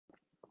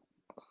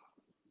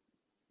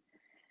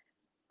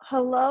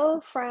Hello,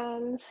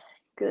 friends.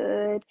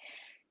 Good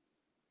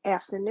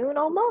afternoon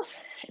almost.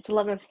 It's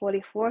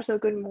 11:44, so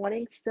good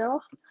morning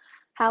still.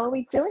 How are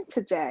we doing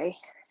today?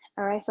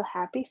 All right, so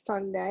happy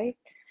Sunday.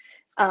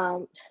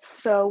 Um,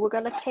 so we're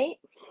gonna paint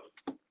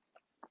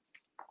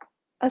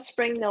a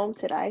spring gnome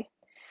today.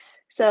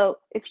 So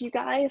if you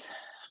guys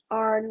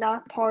are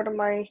not part of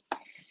my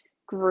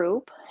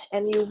group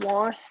and you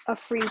want a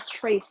free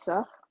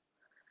tracer,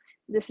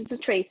 this is a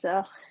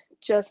tracer.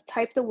 Just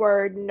type the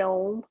word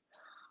gnome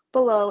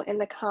below in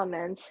the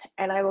comments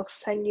and I will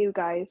send you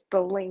guys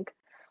the link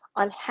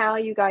on how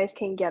you guys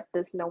can get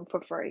this gnome for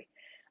free.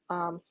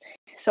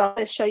 So I'm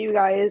going to show you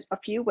guys a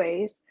few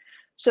ways.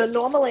 So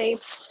normally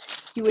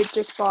you would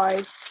just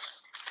buy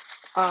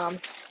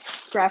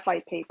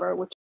graphite paper,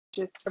 which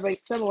is very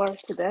similar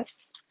to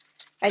this,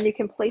 and you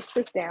can place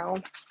this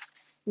down.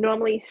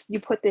 Normally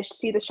you put this,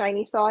 see the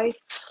shiny side?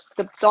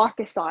 The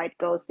darker side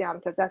goes down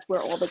because that's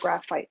where all the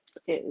graphite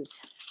is.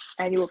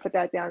 And you would put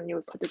that down and you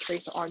would put the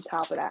tracer on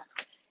top of that.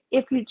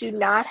 If you do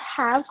not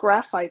have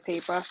graphite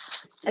paper,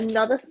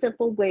 another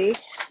simple way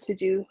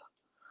to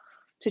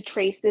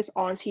trace this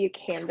onto your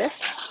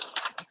canvas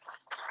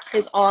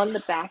is on the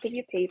back of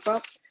your paper,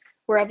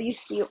 wherever you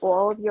see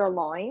all of your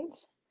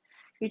lines.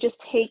 You just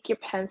take your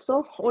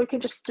pencil, or you can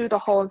just do the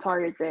whole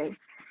entire thing.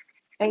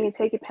 And you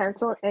take your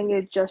pencil and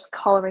you're just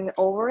coloring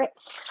over it.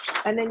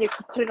 And then you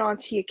can put it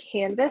onto your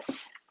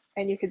canvas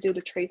and you can do the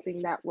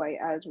tracing that way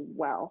as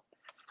well.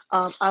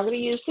 I'm going to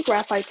use the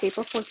graphite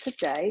paper for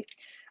today.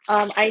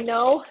 I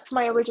know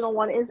my original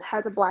one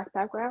has a black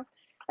background.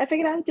 I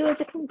figured I'd do a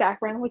different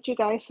background with you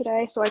guys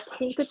today. So I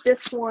painted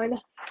this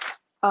one.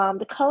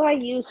 The color I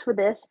used for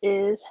this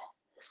is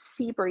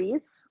Sea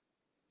Breeze.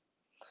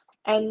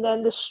 And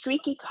then the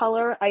streaky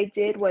color I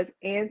did was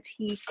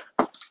Antique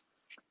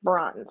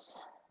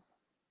Bronze.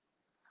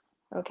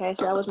 Okay,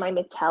 so that was my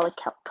metallic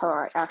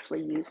color I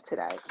actually used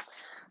today.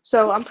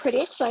 So I'm pretty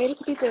excited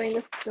to be doing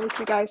this with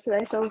you guys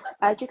today. So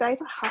as you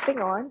guys are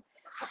hopping on,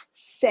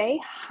 say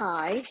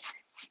hi.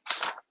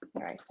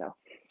 All right, so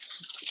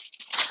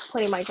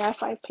putting my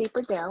graphite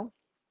paper down.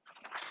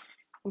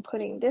 I'm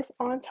putting this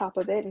on top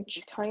of it and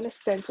kind of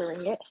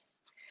centering it.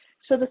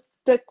 So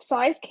the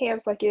size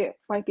canvas, like it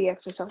might be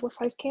extra tough. What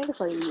size canvas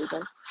are you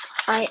using?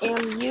 I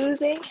am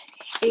using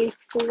a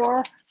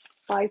 4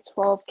 by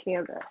 12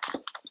 canvas.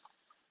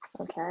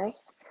 Okay.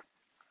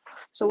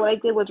 So what I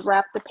did was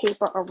wrap the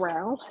paper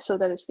around so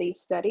that it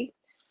stays steady.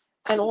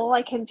 And all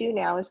I can do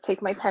now is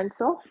take my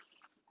pencil.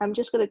 I'm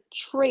just going to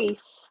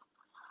trace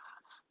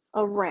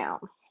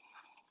around.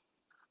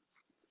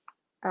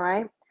 All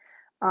right.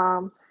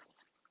 I'm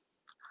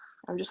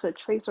just going to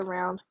trace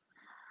around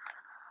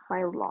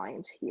my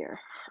lines here.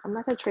 I'm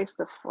not going to trace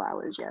the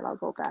flowers yet. I'll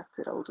go back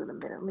to those in a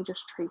minute. Let me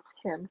just trace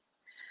him.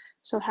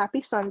 So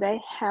happy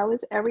Sunday. How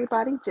is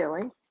everybody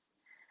doing?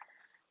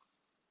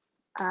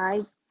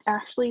 I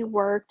actually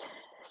worked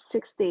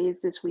 6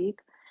 days this week.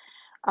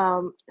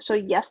 So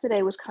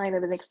yesterday was kind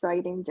of an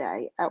exciting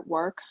day at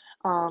work.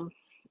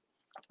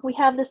 We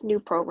have this new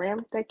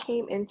program that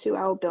came into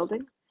our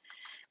building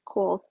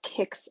called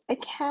Kicks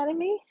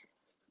Academy.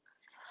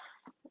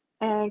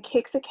 And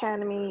Kicks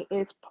Academy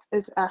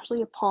is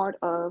actually a part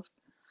of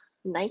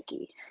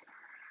Nike,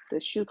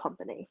 the shoe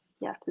company.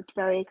 Yes, it's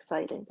very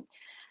exciting.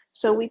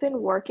 So we've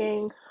been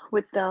working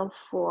with them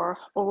for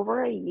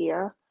over a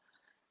year.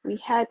 We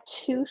had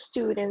 2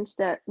 students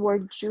that were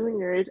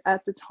juniors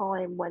at the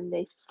time when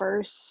they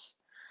first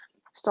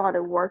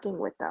started working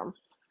with them.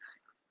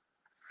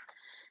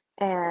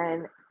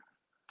 And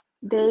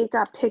they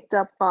got picked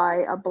up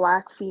by a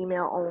black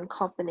female-owned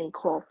company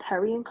called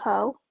Perry &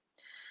 Co.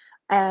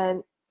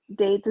 And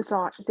they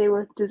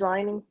were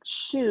designing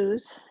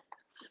shoes,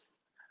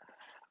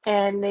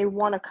 and they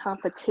won a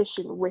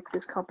competition with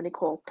this company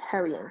called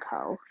Perry &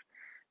 Co.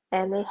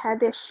 And they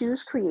had their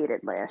shoes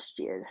created last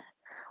year,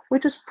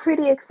 which was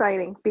pretty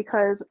exciting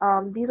because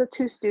these are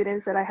 2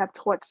 students that I have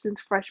taught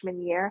since freshman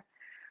year,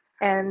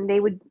 and they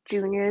were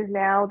juniors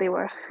now. They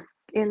were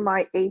in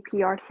my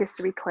AP Art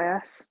History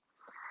class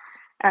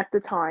at the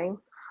time.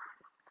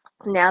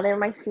 Now they're in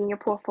my senior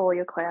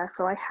portfolio class,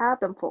 so I have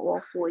them for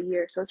all 4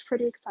 years. So it's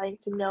pretty exciting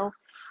to know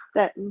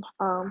that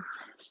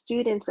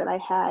students that I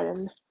had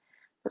and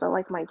that are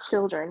like my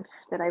children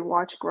that I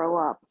watch grow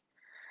up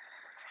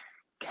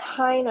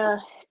kind of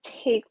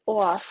take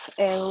off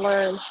and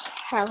learn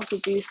how to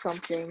do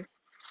something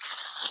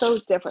so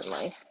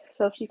differently.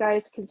 So if you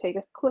guys can take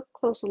a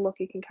closer look,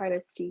 you can kind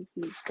of see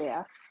he's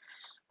there.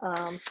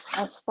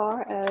 As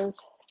far as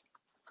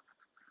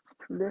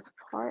this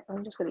part,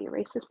 I'm just going to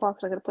erase this part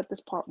because I'm going to put this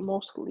part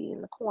mostly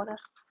in the corner.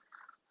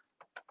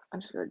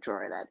 I'm just going to draw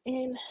that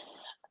in.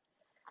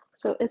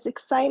 So it's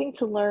exciting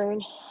to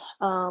learn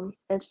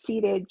and see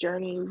their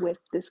journey with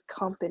this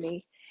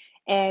company.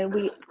 And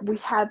we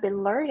have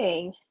been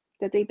learning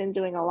that they've been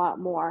doing a lot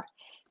more.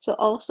 So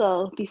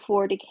also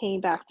before they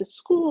came back to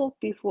school,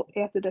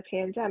 after the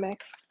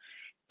pandemic,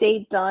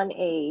 they'd done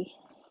a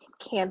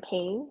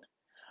campaign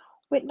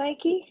with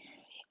Nike,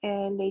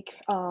 and they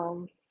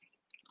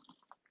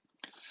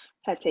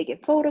had taken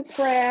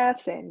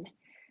photographs and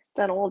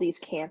done all these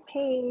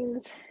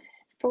campaigns,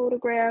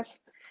 photographs.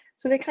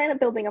 So they're kind of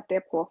building up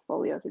their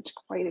portfolios. It's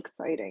quite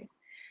exciting.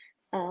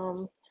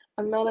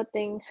 Another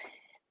thing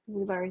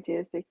we learned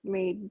is they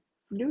made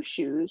new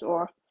shoes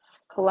or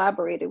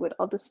collaborated with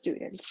other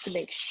students to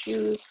make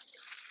shoes,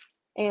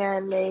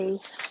 and they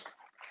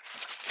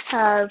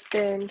have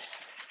been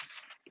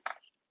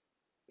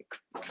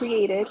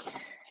created,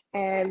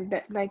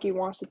 and Nike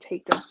wants to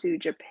take them to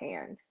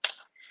Japan.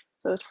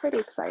 So it's pretty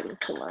exciting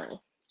to learn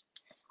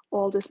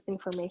all this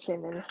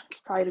information, and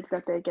excited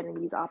that they're getting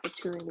these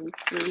opportunities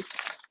through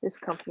this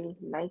company,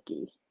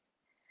 Nike.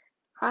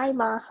 Hi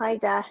Ma, hi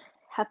Dad,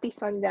 happy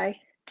Sunday.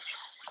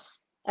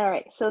 All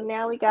right, so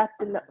now we got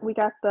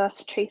the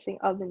tracing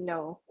of the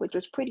gnome, which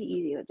was pretty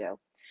easy to do.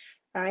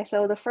 All right,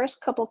 so the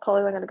first couple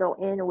colors I'm going to go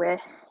in with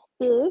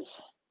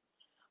is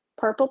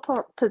purple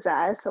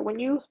pizzazz. So when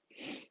you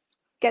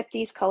get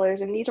these colors,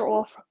 and these are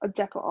all a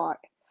deco art,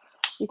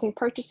 you can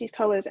purchase these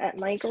colors at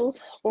Michael's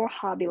or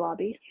Hobby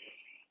Lobby.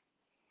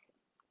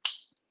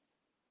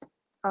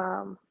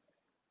 Or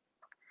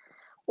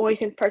you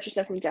can purchase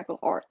them from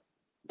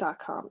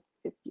decoart.com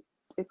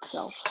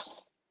itself.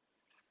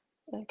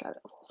 I got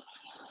it.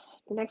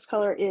 The next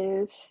color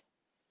is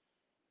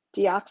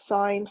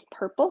dioxine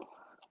purple.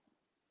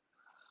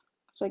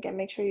 So again,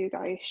 make sure you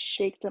guys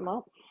shake them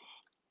up.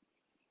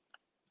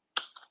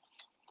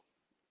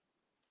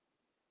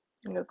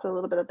 I'm going to put a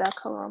little bit of that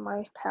color on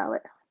my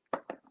palette.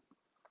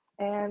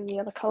 And the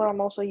other color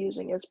I'm also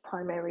using is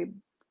primary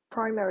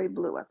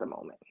blue at the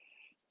moment.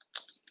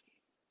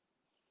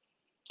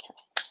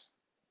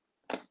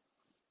 Okay.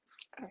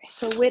 All right,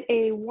 so with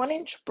a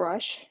 1-inch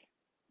brush,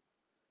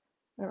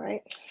 all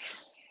right,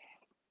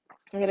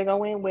 I'm going to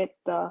go in with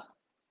the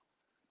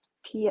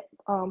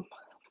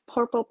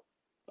purple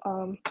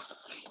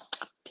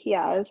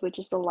Piaz, which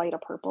is the lighter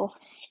purple,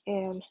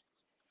 and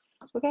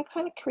we're going to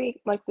kind of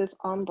create like this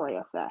ombre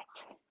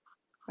effect.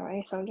 All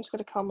right, so I'm just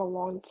going to come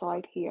along the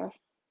side here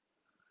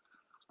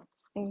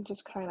and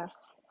just kind of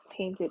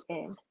paint it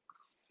in.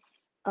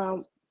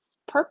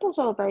 Purples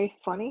are very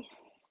funny.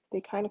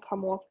 They kind of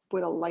come off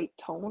with a light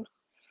tone,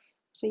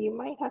 so you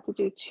might have to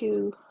do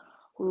 2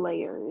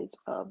 layers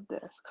of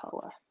this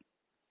color.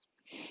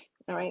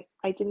 All right,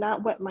 I did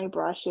not wet my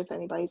brush, if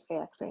anybody's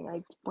asking.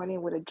 I went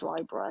in with a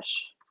dry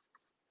brush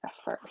at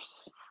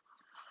first.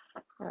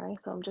 All right,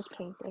 so I'm just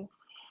painting.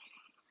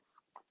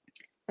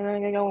 And then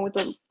I'm going to go in with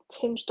the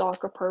tinge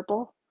darker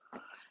purple,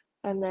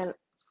 and then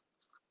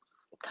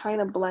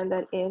kind of blend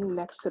that in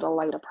next to the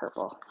lighter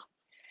purple.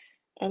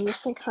 And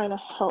this can kind of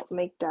help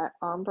make that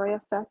ombre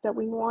effect that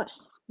we want,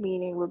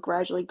 meaning we're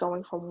gradually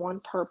going from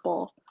one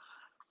purple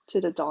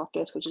to the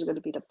darkest, which is going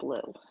to be the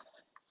blue.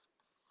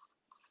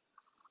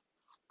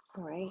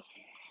 All right,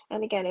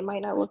 and again, it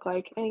might not look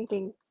like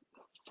anything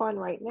fun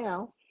right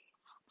now,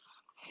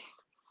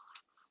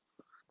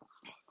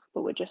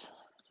 but we're just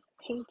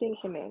painting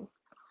him in.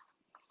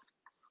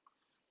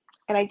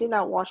 And I did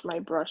not wash my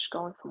brush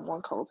going from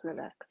one color to the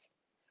next.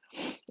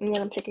 And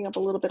then I'm picking up a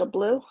little bit of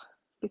blue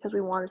because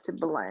we want it to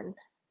blend.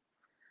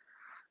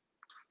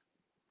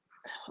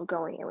 I'm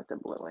going in with the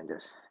blue and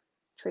just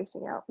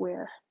tracing out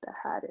where the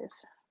hat is.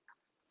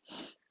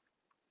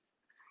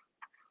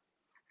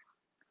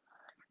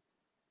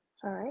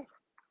 All right,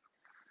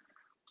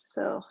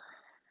 so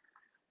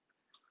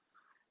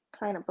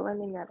kind of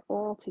blending that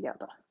all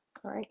together.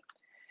 All right,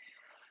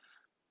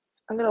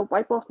 I'm gonna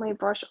wipe off my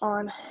brush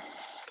on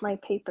my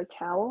paper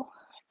towel,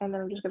 and then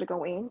I'm just gonna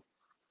go in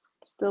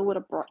still with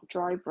a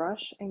dry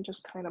brush and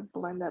just kind of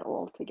blend that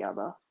all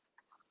together.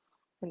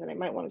 And then I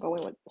might want to go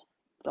in with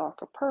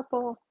darker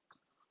purple,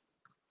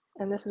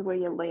 and this is where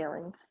your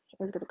layering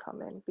is going to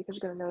come in, because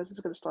you're going to notice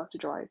it's going to start to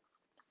dry.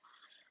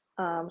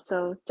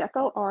 So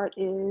Deco Art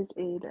is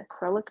an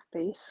acrylic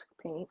base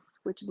paint,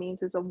 which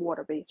means it's a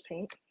water-based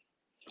paint.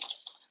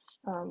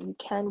 You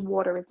can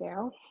water it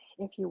down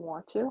if you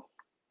want to.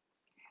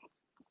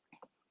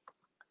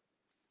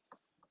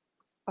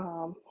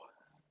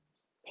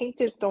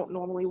 Painters don't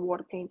normally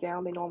water paint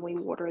down. They normally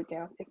water it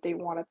down if they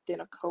want a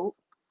thinner coat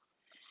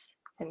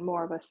and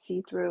more of a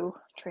see-through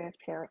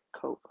transparent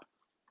coat.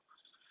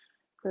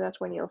 So that's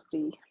when you'll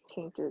see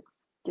painted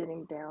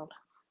thinning down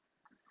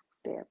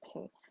their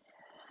paint.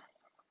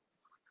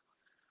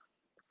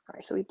 All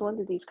right, so we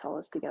blended these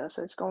colors together,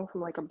 so it's going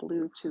from like a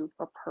blue to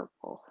a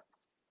purple.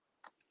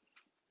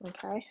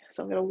 Okay,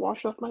 so I'm going to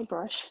wash off my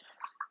brush.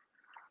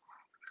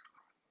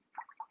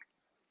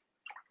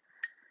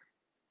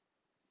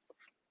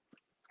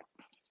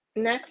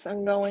 Next,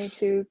 I'm going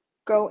to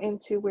go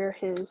into where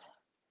his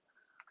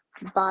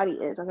body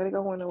is. I'm going to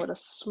go in with a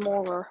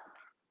smaller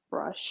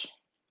brush.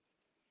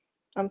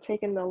 I'm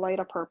taking the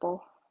lighter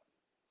purple.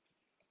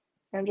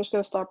 I'm just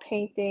going to start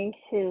painting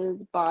his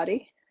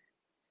body,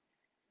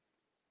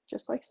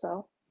 just like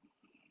so.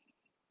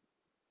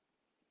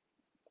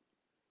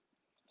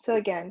 So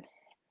again,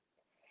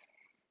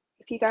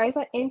 if you guys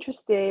are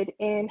interested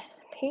in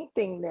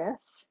painting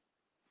this,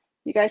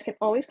 you guys can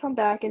always come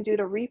back and do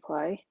the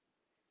replay.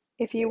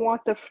 If you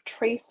want the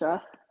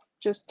tracer,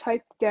 just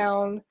type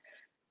down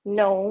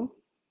GNOME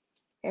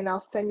And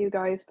I'll send you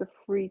guys the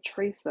free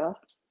tracer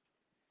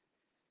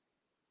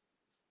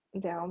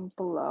down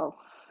below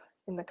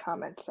in the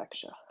comment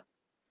section.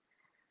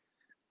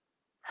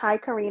 Hi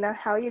Karina,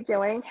 how are you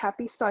doing?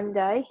 Happy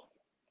Sunday.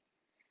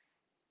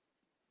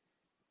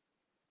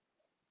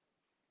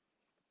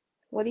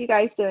 What are you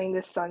guys doing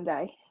this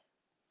Sunday?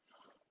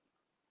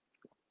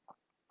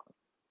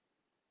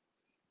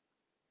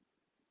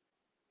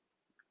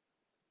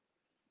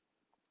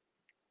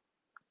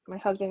 My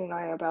husband and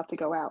I are about to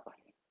go out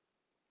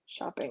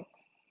shopping.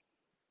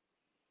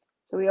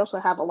 So we also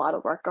have a lot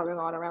of work going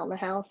on around the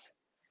house.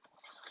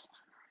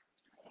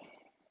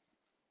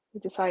 We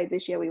decided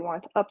this year we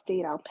want to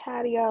update our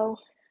patio.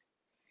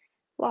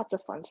 Lots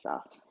of fun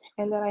stuff.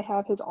 And then I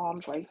have his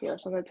arms right here.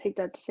 So I'm going to take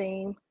that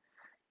same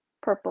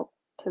purple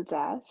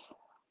pizzazz.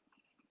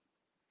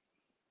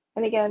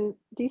 And again,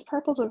 these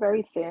purples are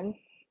very thin.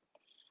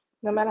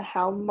 No matter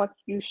how much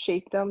you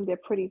shake them, they're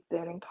pretty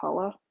thin in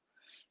color.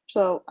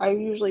 So I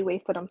usually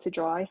wait for them to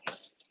dry.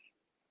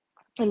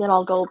 And then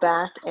I'll go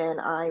back and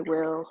I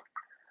will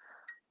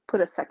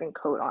put a second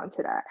coat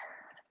onto that.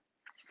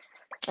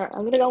 All right,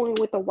 I'm going to go in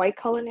with the white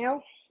color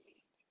now,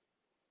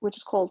 which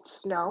is called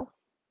Snow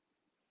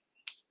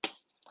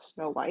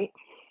White.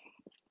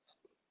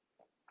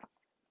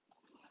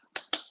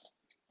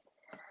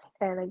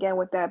 And again,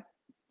 with that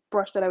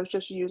brush that I was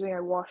just using,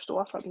 I washed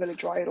off. I'm going to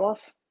dry it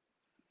off.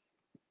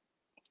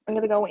 I'm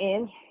going to go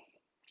in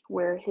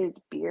where his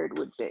beard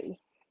would be.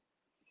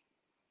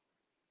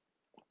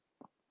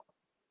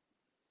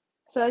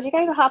 So as you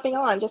guys are hopping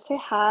on, just say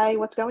hi,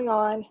 what's going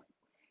on?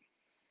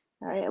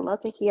 All right, I'd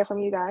love to hear from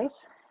you guys.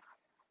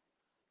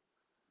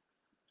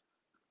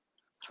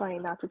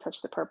 Trying not to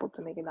touch the purple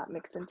to make it not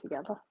mix in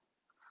together.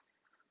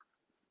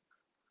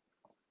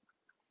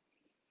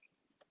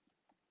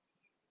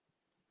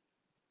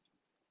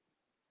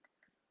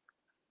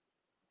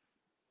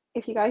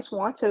 If you guys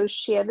want to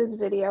share this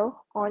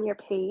video on your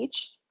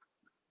page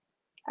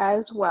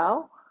as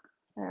well,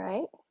 all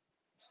right?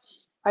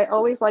 I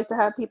always like to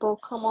have people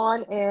come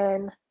on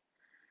and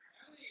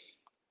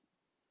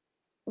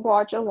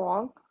watch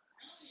along.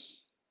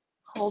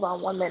 Hold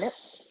on 1 minute.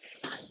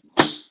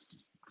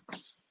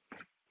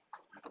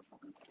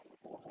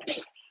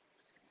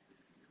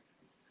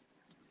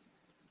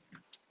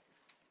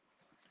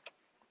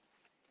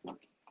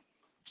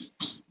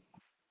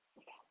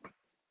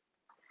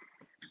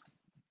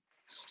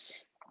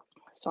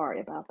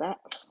 Sorry about that.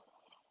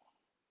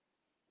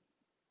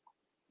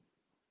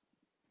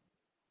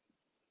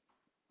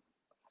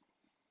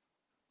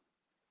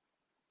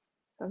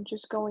 I'm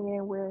just going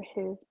in where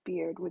his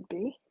beard would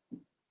be.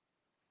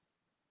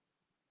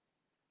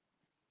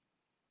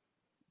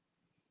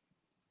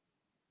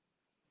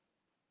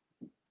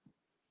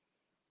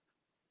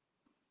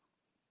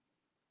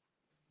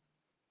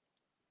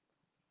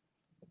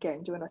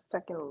 Again, doing a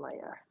second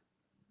layer.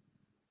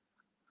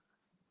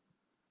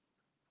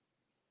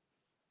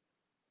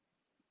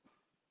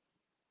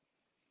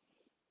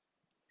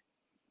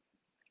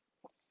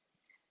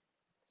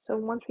 So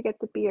once we get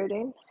the beard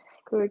in,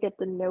 we'll get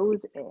the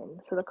nose in.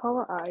 So the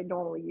color I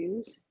normally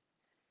use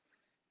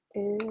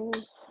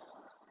is,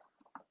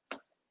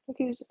 you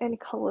can use any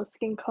color,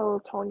 skin color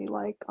tone you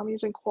like. I'm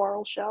using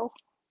Coral Shell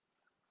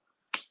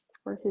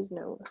for his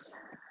nose.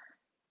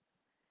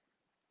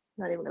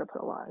 Not even going to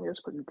put a lot. I'm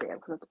just putting there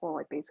because that's all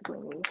I basically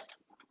need.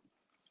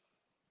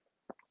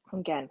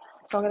 Again,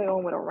 so I'm going to go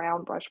in with a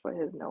round brush for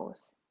his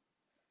nose.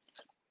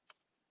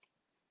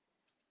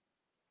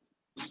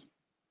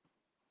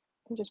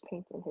 And just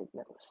paint in his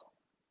nose.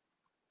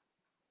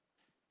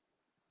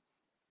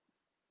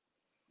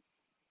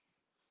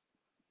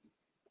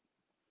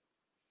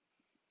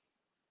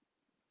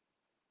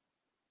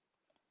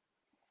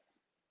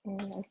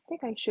 And I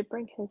think I should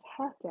bring his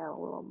hat down a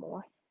little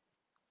more.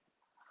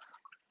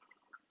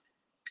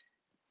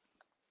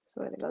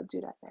 So I'm going to go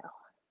do that now.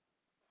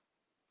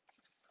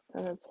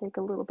 I'm going to take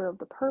a little bit of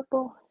the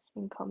purple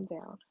and come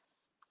down.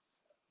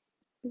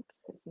 Oops,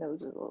 his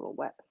nose is a little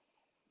wet.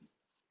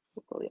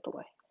 We'll go the other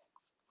way.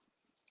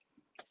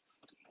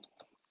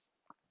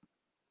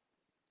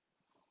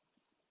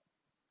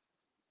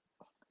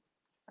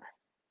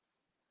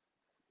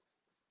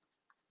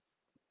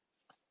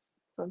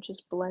 So I'm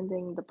just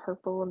blending the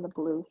purple and the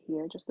blue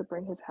here just to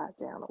bring his hat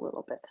down a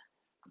little bit.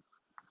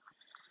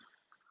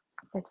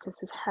 And since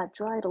his hat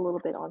dried a little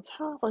bit on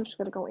top, I'm just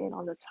going to go in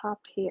on the top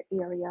here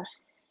area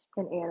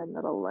and add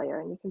another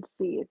layer. And you can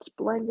see it's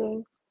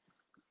blending,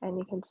 and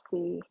you can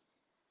see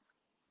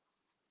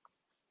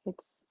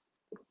it's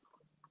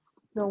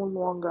no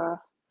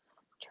longer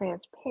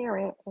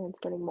transparent and it's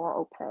getting more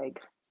opaque.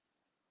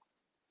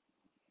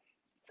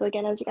 So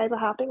again, as you guys are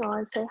hopping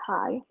on, say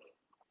hi.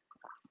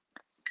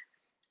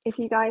 If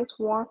you guys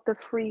want the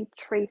free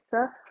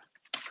tracer,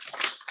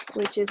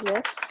 which is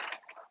this,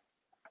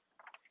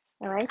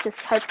 all right, just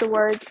type the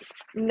word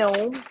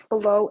GNOME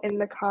below in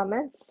the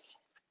comments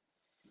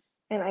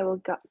and I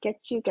will get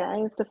you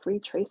guys the free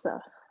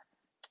tracer.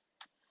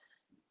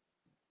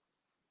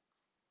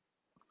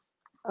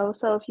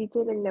 Also, if you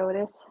didn't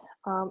notice,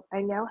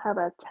 I now have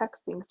a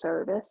texting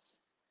service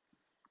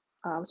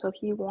So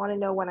if you want to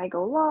know when I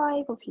go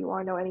live, or if you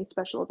want to know any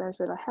special events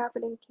that are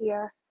happening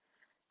here,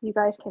 you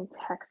guys can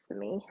text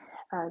me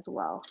as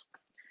well.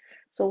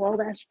 So while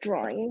that's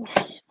drying,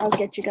 I'll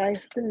get you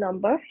guys the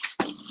number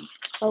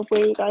of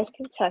where you guys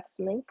can text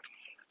me.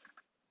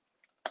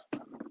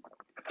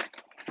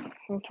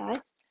 Okay.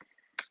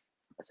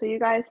 So you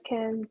guys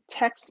can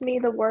text me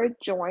the word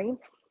join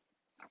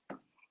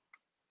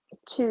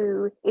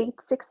to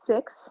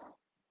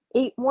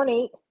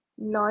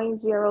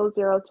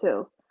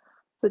 866-818-9002.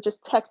 So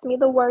just text me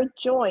the word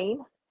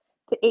join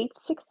to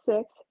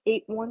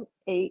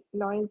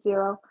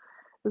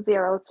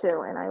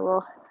 866-818-9002, and I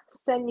will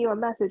send you a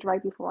message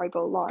right before I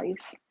go live,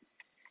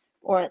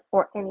 or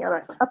any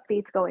other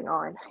updates going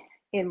on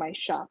in my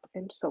shop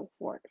and so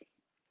forth.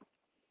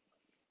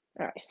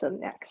 All right, so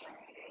next,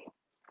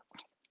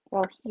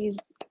 while he's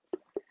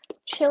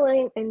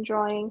chilling and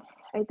drying,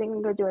 I think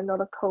I'm gonna do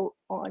another coat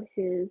on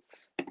his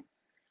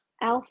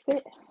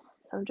outfit.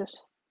 So I'm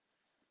just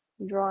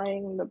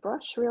drying the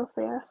brush real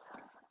fast.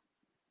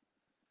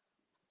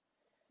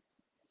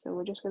 So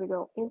we're just gonna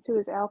go into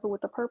his outfit with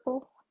the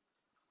purple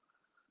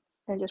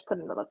and just put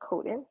another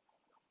coat in.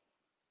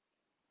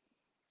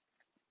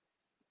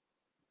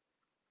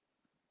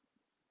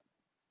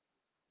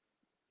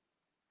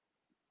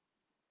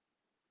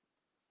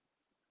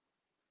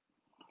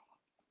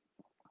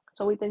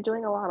 So we've been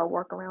doing a lot of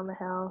work around the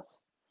house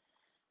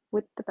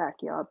with the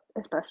backyard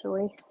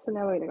especially. So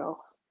now we're gonna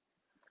go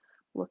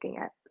looking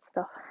at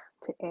stuff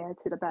to add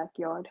to the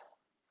backyard,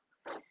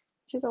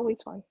 which is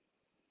always fun,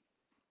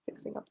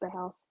 fixing up the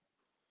house.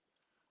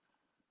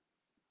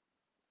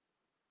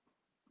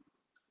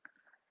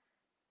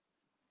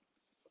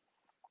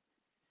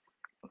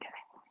 Okay.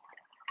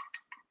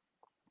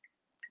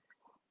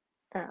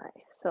 All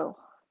right, so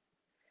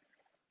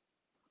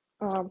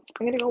I'm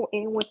gonna go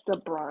in with the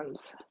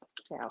bronze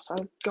now. So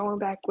I'm going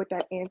back with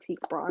that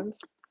antique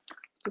bronze,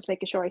 just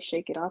making sure I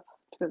shake it up,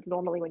 because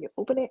normally when you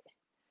open it,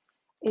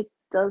 it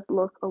does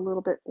look a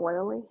little bit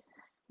oily.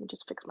 Let me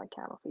just fix my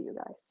camera for you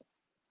guys.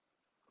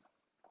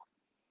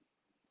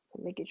 So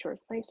making sure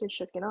it's nice and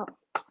shaken up.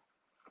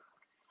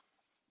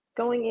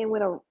 Going in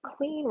with a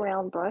clean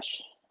round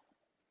brush,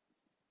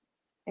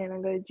 and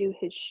I'm going to do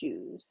his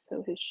shoes.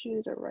 So his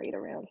shoes are right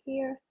around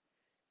here.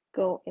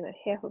 Go in a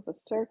half of a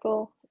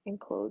circle and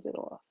close it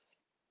off.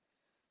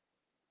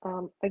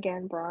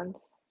 Again, bronze.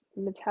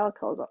 Metallic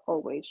colors are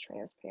always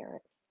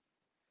transparent.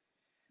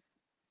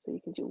 So you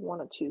can do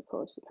one or two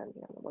coats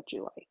depending on what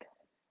you like.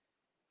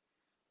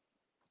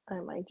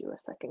 I might do a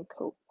second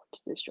coat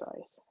once this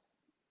dries.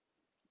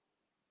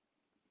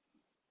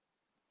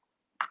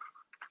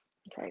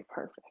 Okay,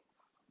 perfect.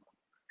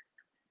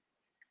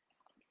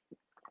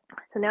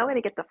 So now I'm going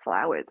to get the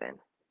flowers in.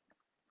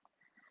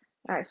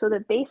 All right, so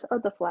the base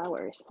of the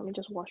flowers, let me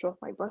just wash off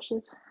my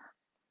brushes.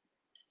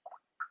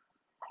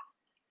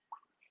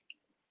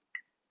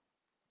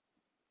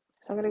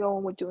 So I'm going to go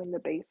in with doing the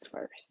base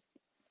first.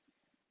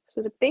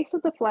 So the base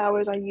of the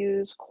flowers, I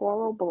use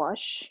Coral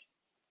Blush.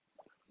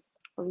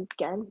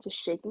 Again, just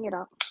shaking it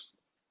up.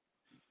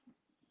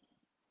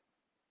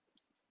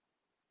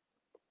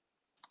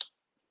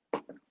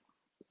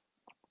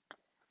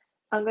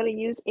 I'm going to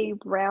use a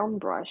brown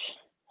brush.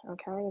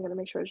 Okay, I'm going to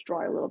make sure it's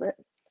dry a little bit.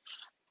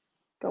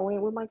 Go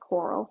in with my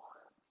coral.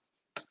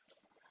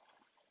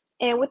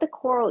 And with the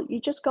coral,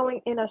 you're just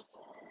going in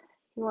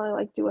you want to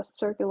like do a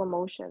circular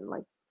motion,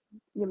 like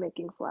you're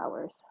making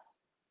flowers.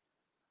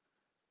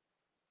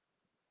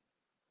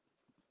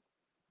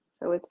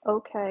 So it's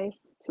okay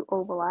to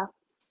overlap.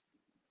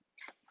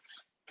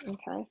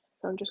 Okay,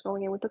 so I'm just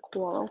going in with the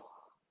coral.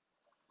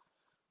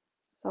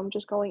 So I'm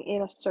just going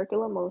in a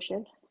circular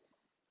motion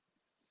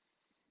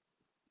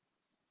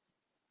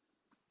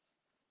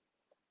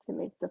to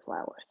make the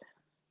flowers.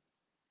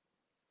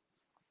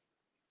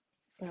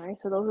 All right,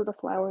 so those are the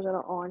flowers that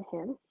are on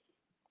him.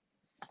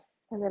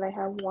 And then I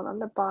have one on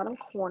the bottom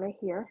corner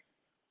here.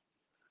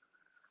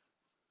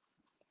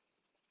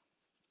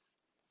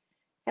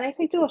 And I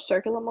say do a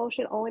circular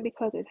motion only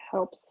because it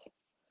helps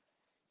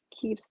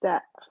keeps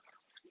that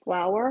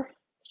flower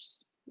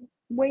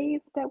wave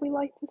that we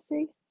like to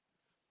see.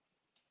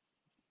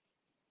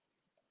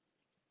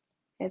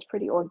 It's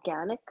pretty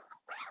organic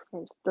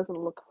and it doesn't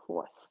look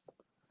forced.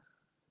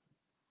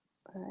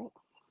 All right.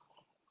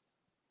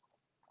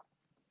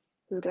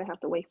 We're gonna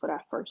have to wait for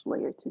that first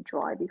layer to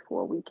dry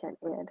before we can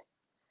add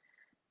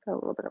a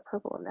little bit of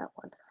purple in that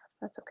one.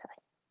 That's okay.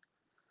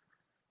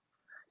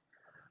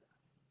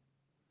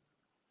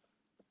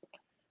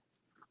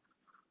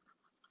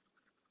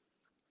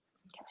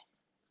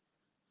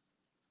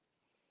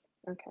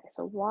 Okay,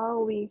 so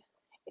while we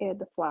add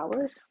the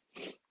flowers,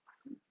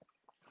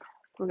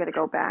 we're gonna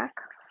go back.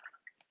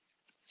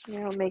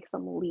 Now make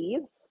some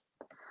leaves.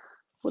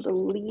 For the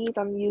leaves,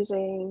 I'm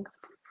using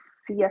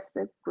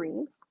Fiesta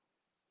Green.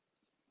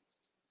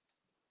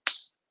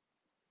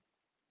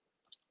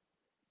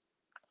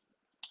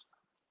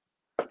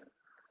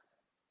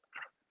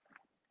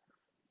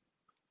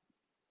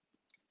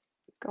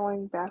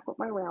 Going back with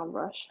my round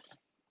brush.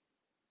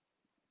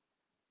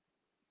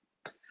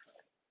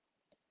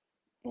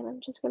 And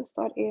I'm just going to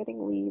start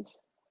adding leaves.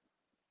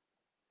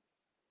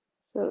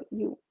 So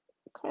you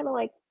kind of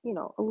like, you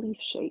know, a leaf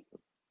shape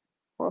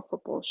or a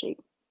football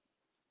shape.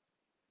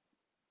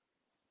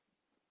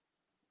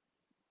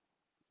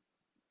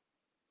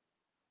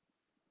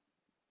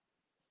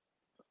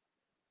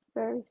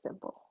 Very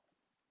simple.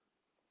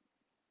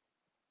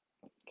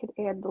 You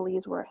could add the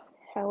leaves where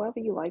however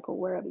you like or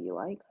wherever you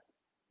like.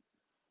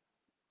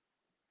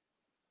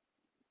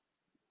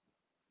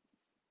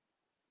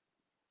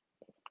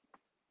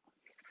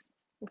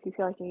 If you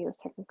feel like you need a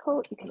second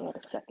coat, you can add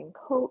a second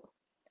coat.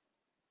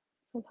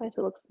 Sometimes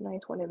it looks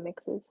nice when it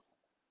mixes.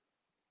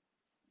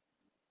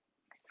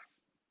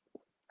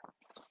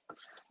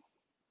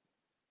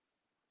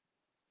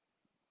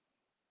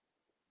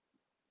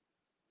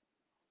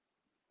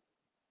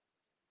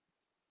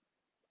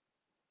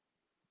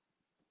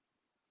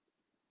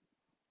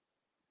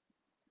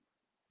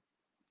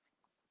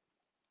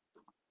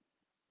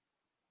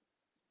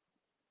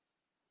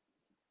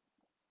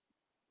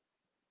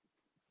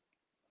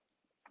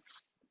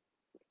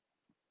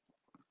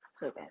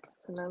 So good.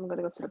 So now I'm going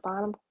to go to the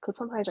bottom because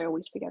sometimes I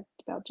always forget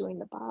about doing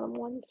the bottom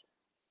ones.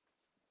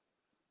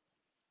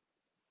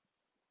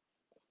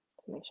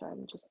 To make sure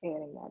I'm just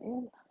adding that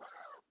in.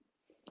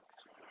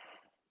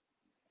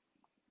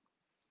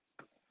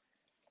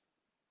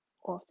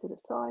 Off to the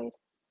side.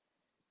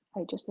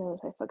 I just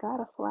noticed I forgot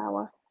a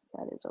flower.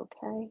 That is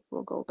okay.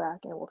 We'll go back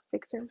and we'll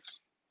fix him.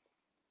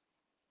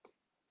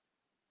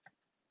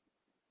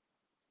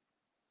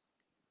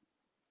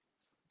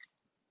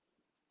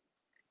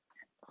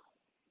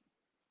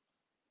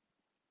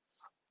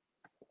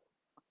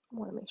 I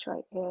want to make sure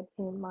I add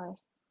in my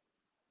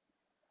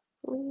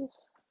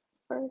leaves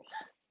first.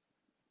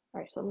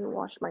 Alright, so let me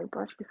wash my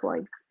brush before I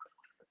do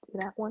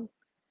that one.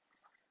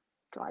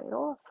 Dry it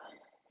off.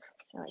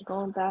 Alright,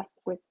 going back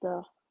with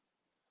the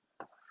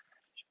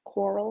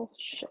coral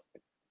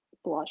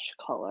blush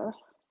color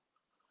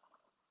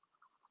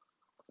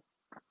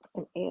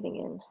and adding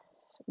in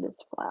this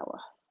flower.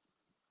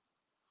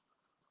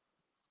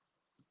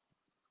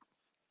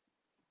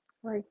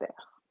 Right there.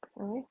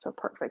 Alright, so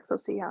perfect. So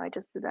see how I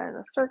just did that in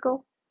a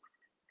circle?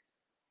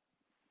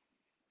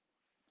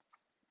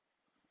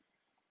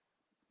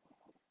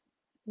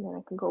 And then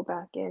I can go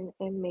back in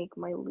and make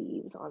my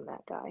leaves on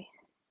that guy.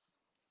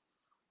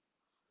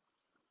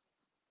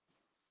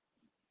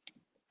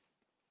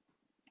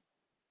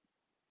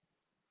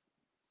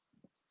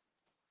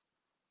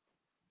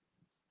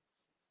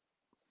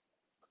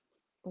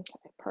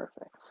 Okay,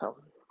 perfect. So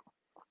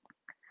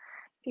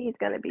he's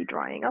going to be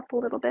drying up a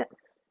little bit.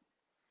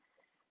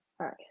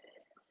 All right.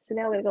 So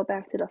now we're going to go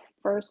back to the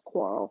first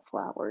coral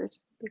flowers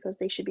because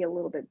they should be a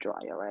little bit dry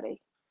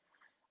already.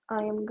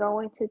 I am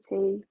going to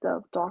take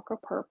the darker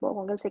purple.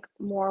 I'm going to take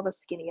more of a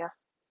skinnier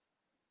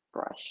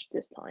brush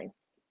this time.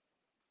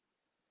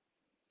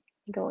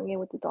 Going in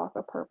with the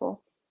darker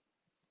purple.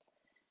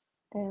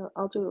 And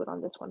I'll do it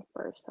on this one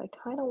first. I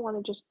kind of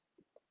want to just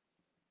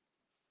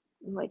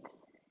like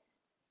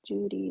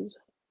do these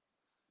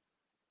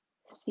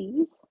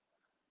C's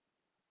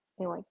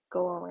and like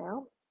go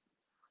around.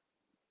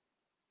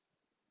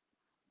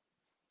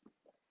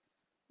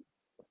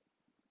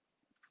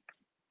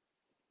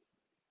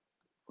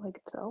 Like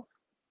so.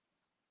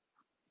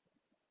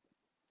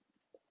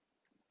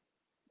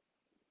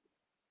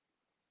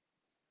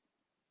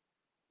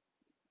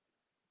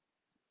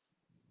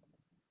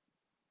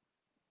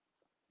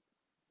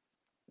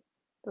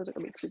 Those are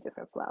going to be two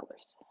different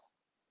flowers.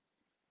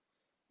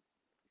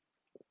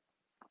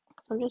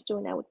 I'm just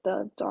doing that with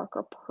the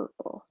darker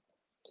purple.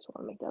 Just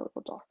want to make that a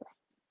little darker.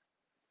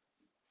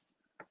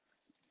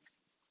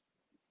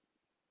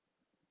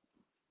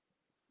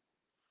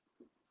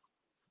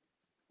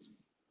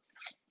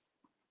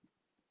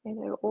 And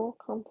it'll all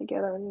come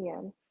together in the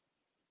end.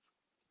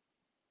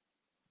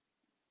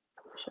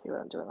 I'll show you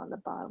what I'm doing on the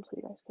bottom so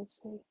you guys can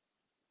see.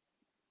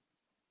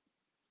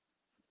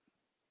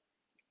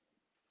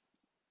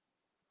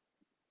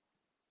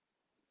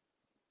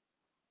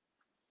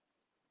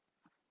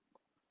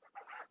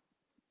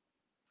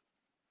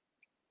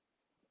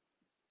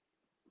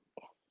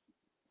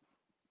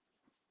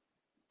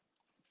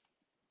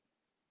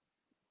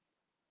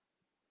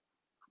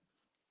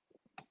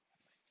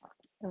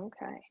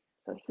 Okay,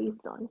 so he's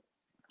done.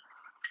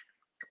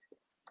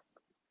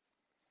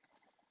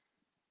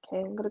 Okay,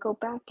 I'm going to go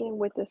back in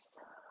with this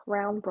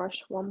round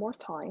brush one more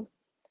time.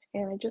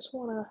 And I just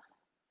want to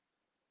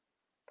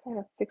kind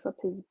of fix up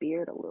his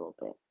beard a little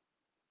bit.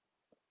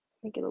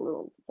 Make it a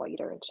little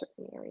whiter in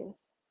certain areas.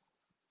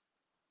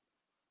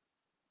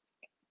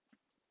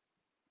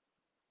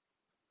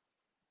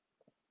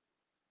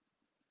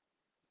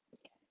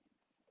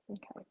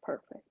 Okay,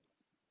 perfect.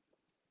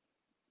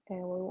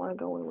 And we want to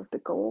go in with the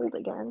gold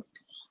again.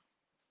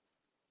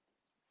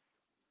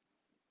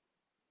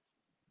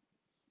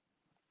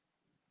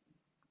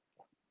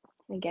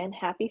 Again,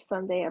 happy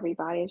Sunday,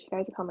 everybody. As you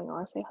guys are coming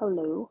on, say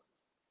hello.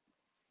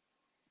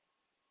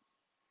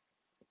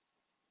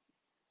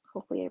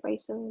 Hopefully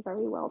everybody's doing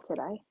very well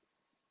today.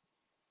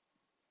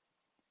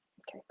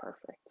 Okay,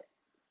 perfect.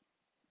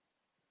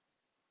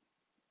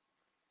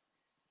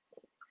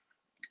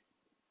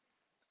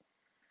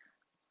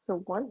 The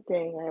one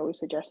thing I always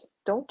suggest,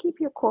 don't keep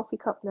your coffee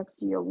cup next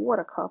to your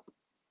water cup,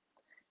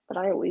 but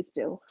I always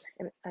do,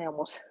 and I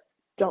almost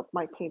dump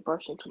my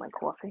paintbrush into my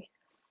coffee.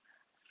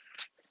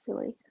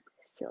 Silly,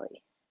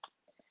 silly.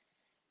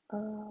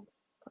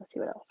 Let's see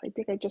what else. I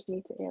think I just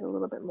need to add a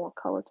little bit more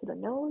color to the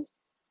nose.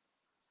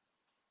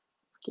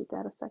 Give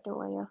that a second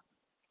layer.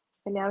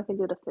 And now I can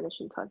do the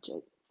finishing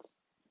touches.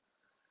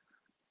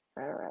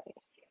 All right.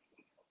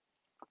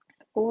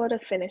 For the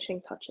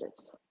finishing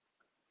touches.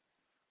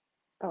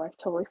 Oh, I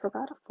totally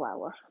forgot a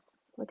flower.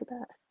 Look at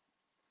that.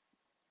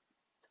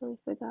 Totally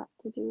forgot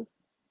to do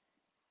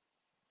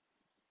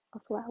a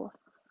flower.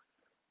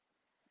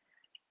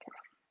 Okay.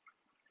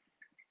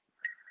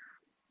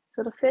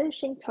 So the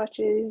finishing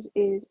touches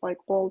is like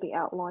all the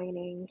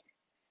outlining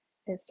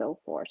and so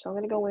forth. So I'm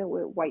going to go in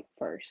with white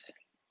first.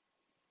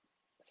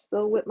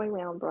 Still with my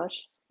round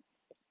brush.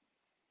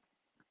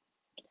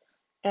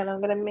 And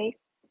I'm going to make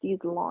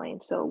these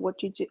lines. So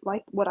what you do,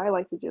 like what I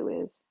like to do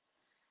is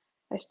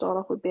I start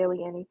off with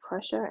barely any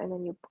pressure, and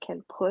then you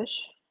can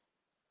push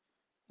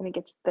and it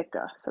gets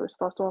thicker. So it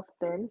starts off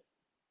thin.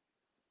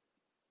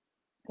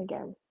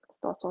 Again, it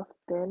starts off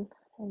thin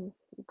and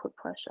you put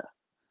pressure.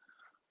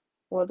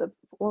 Or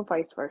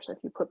vice versa. If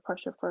you put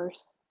pressure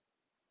first,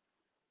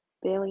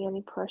 barely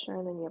any pressure,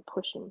 and then you're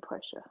pushing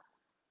pressure.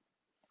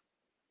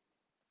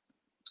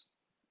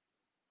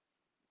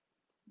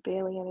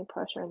 Barely any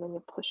pressure, and then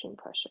you're pushing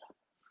pressure.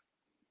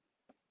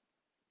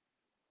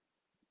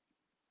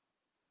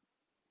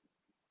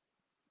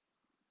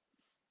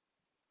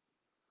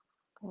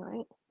 All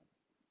right.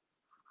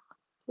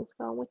 Just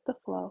go with the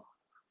flow.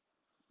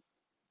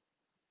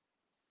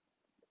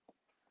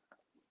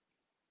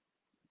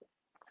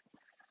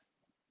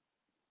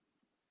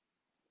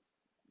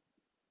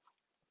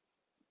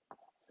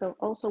 So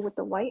also with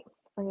the white,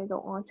 I'm going to go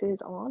onto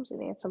his arms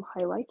and add some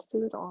highlights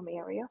to his arm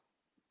area.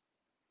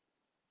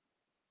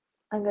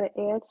 I'm going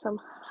to add some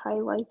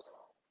highlights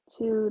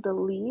to the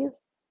leaves.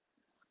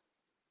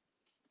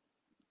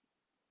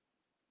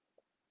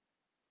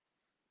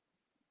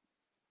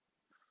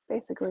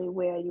 Basically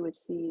where you would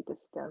see the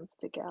stem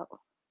stick out.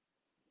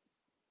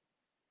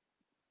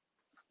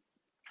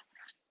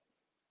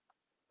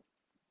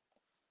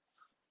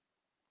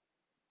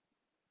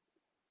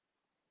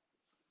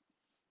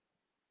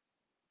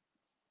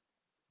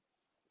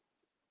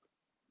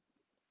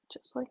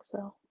 Just like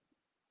so.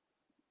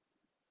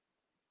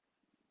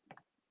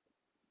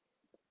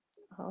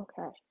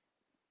 Okay.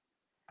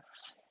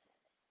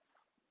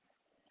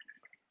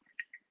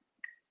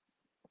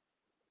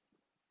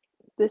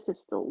 This is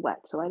still wet,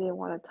 so I didn't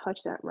want to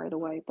touch that right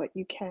away, but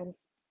you can.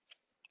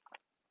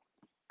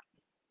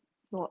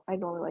 Well, I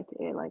normally like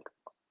to add like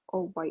a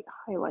white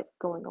highlight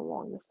going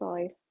along the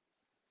side.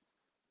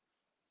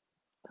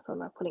 So I'm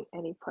not putting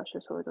any pressure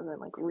so it doesn't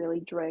like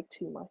really drag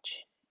too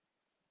much.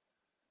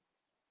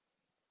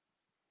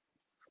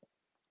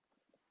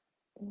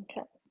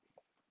 Okay.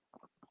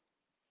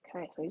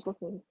 Okay, so he's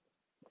looking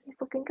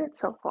good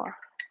so far.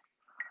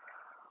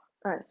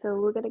 All right, so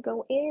we're gonna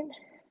go in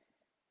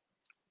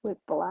with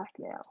black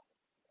now.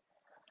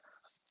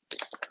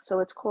 So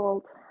it's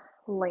called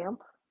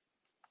Lamp.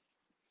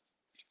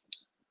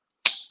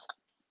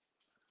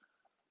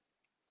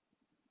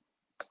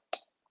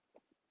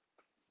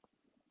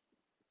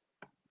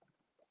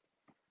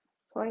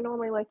 So I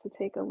normally like to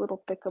take a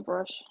little thicker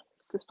brush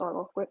to start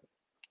off with.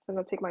 I'm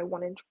going to take my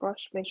 1-inch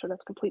brush, make sure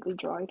that's completely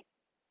dried.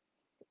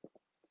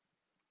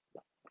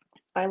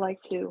 I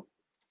like to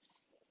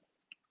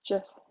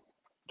just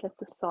get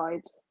the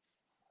sides,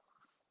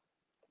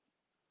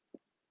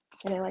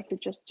 and I like to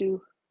just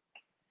do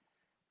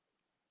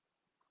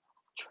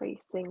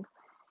tracing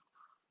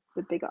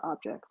the bigger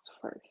objects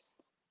first.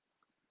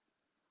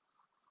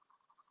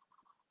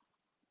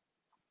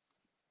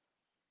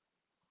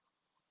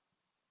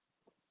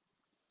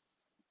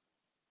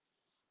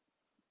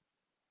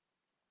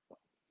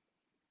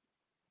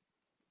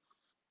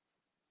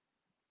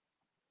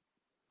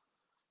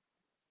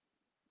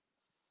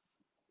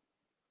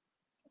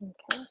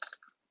 Okay.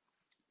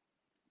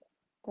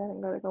 Then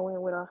I'm going to go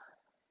in with a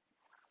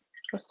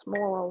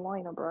smaller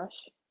liner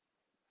brush.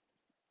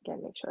 Again,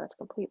 make sure that's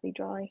completely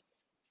dry.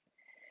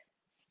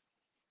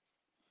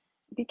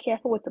 Be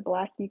careful with the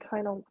black. You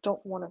kind of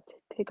don't want to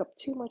pick up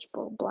too much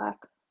black.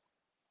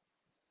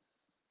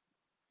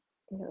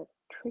 I'm going to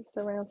trace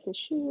around his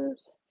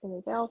shoes and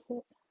his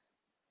outfit.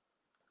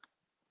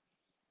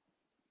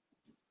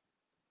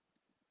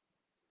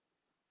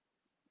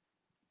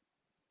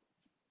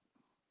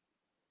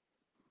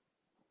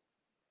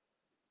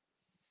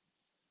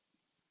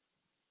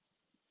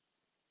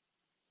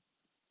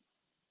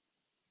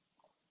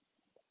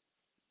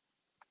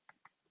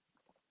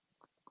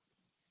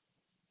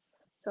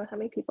 So how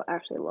many people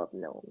actually love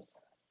gnomes?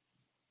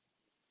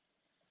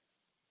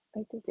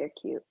 I think they're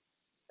cute.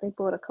 I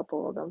bought a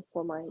couple of them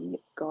for my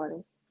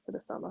garden for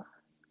the summer.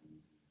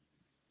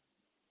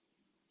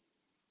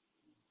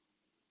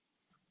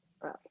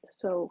 Alright,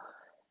 so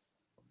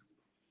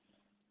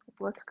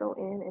let's go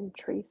in and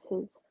trace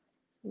his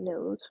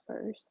nose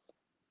first.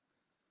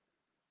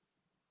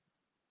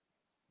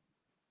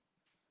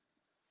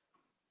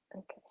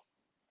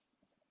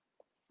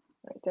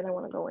 Right, then I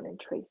want to go in and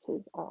trace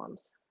his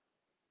arms.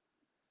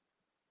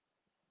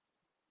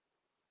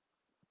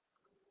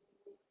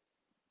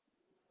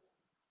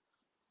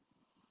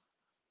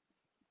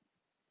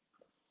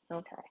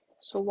 Okay,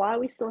 so while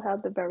we still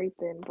have the very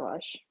thin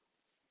brush,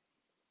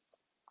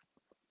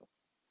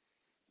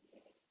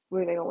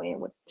 we're going to go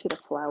in to the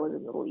flowers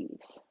and the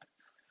leaves.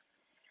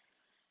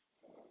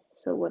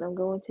 So what I'm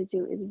going to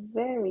do is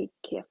very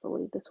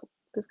carefully,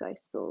 this guy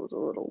still is a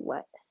little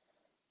wet.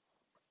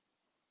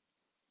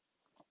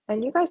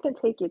 And you guys can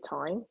take your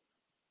time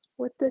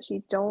with this.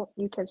 You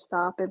can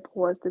stop and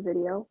pause the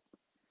video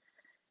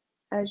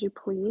as you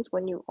please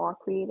when you are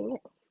creating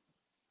it.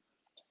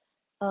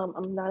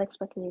 I'm not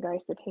expecting you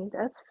guys to paint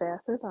as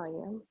fast as I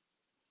am.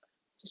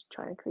 Just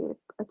trying to create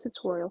a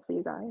tutorial for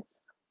you guys.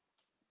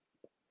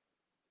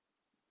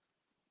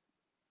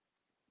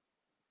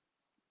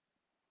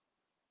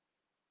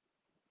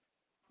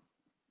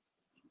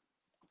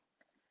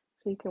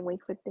 So you can wait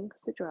for things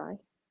to dry.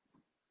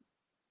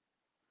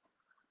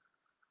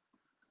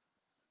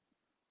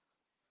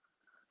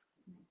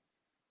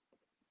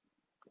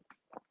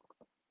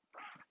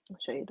 I'll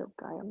show you the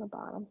guy on the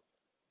bottom.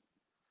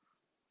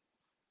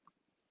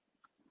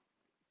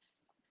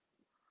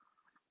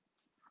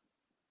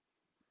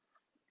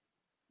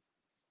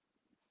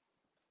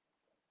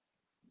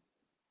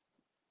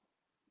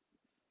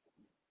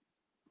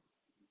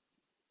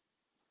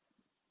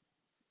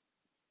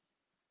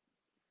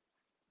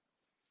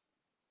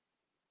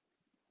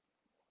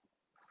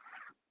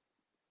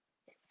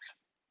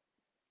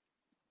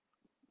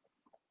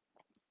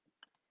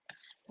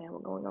 Now we're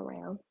going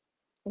around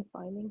and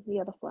finding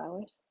the other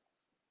flowers.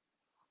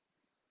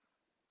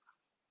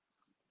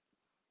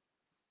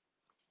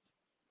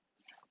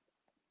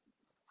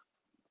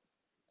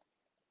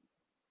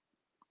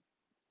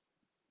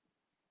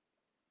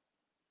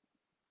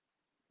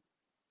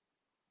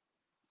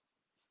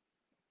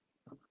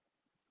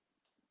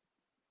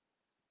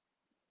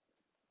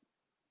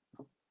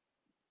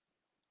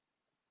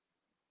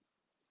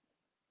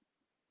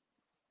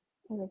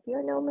 And if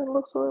your gnome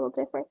looks a little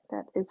different,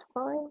 that is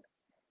fine.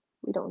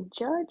 We don't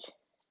judge.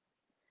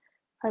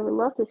 I would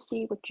love to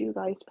see what you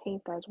guys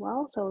paint as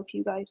well. So if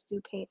you guys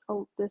do paint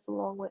this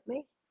along with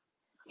me,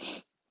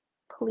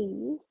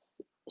 please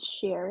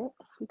share it.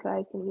 You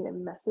guys can either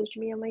message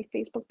me on my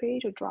Facebook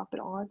page or drop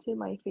it onto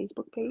my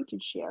Facebook page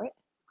and share it.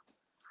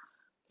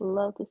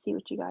 Love to see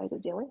what you guys are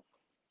doing.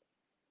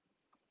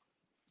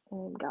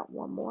 And got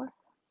one more.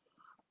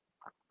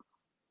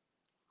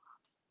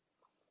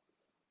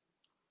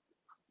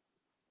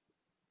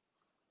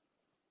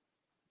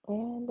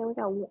 And then we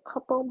got a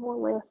couple more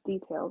last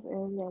details,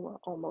 and then we're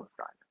almost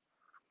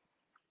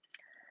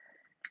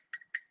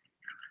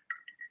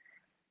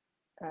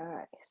done.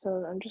 Alright,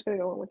 so I'm just going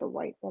to go in with the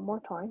white one more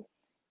time.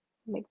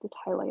 Make this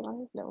highlight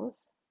on his nose.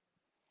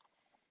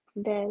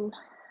 Then,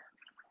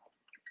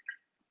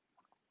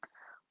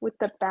 with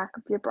the back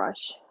of your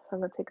brush, so I'm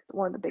going to take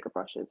one of the bigger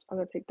brushes, I'm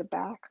going to take the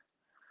back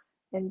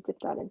and dip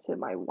that into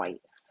my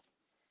white.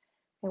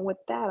 And with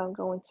that, I'm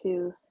going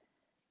to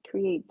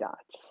create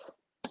dots.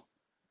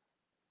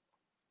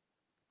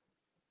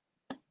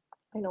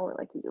 I normally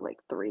like to do like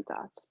 3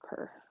 dots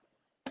per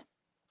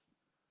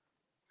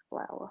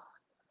flower.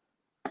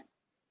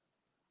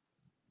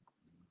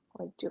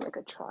 I do like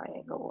a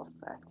triangle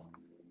effect.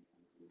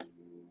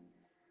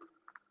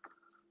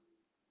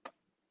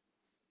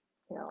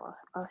 You know,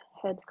 our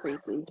heads create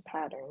these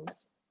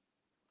patterns.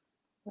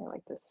 I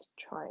like this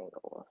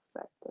triangle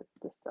effect that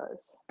this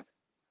does.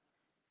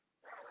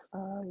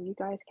 You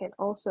guys can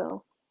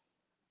also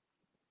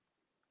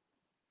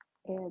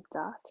add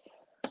dots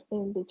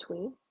in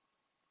between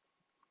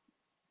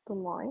the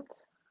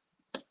lines.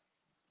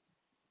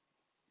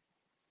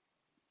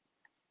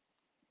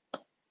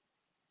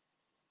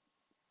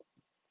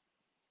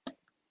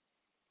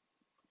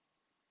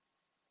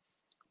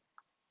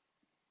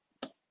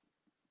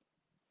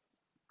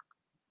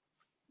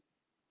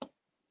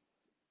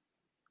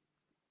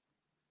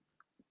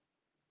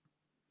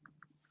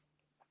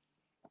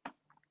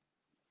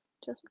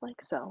 Just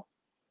like so.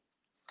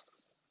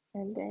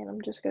 And then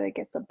I'm just going to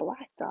get the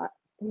black dot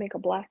and make a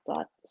black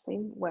dot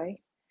same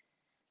way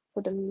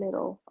for the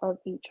middle of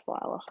each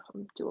flower.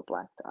 I'm going to do a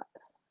black dot.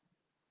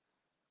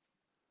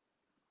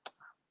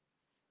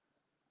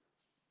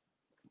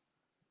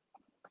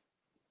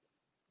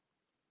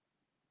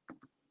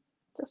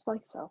 Just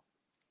like so.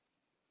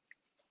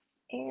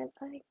 And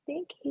I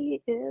think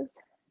he is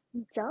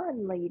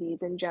done,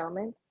 ladies and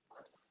gentlemen.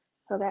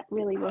 So that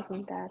really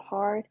wasn't that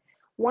hard.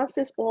 Once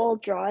this all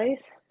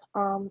dries,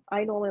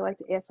 I normally like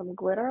to add some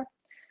glitter.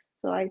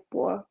 So I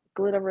bought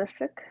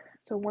Glitterific.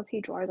 So once he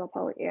dries, I'll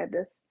probably add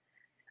this.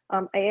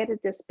 I added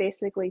this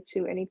basically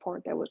to any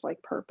part that was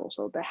like purple.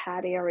 So the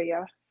hat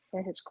area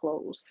and his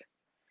clothes.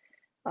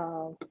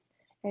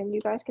 And you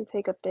guys can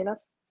take a thinner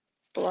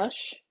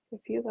brush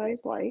if you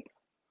guys like.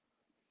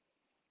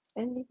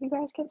 And you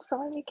guys can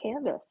sign your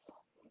canvas.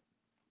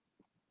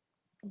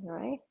 All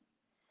right.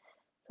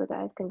 So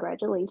guys,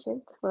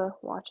 congratulations for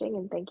watching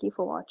and thank you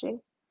for watching.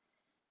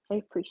 I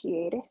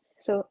appreciate it.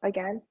 So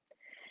again,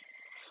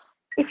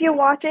 If you're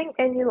watching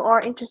and you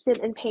are interested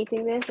in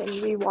painting this and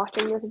you're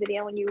watching this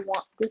video and you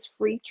want this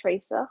free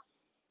tracer,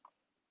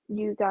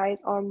 you guys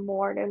are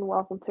more than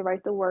welcome to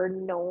write the word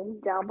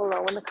gnome down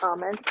below in the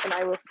comments, and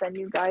I will send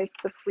you guys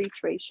the free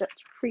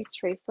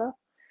tracer.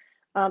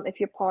 If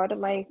you're part of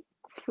my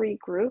free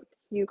group,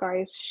 you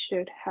guys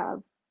should have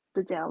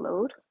the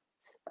download.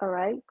 All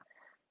right.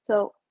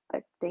 So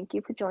thank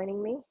you for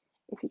joining me.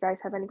 If you guys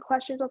have any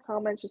questions or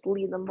comments, just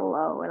leave them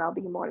below, and I'll be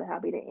more than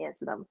happy to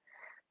answer them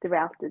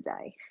throughout the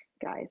day.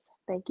 Guys,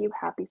 thank you.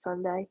 Happy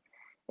Sunday,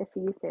 and see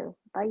you soon.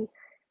 Bye.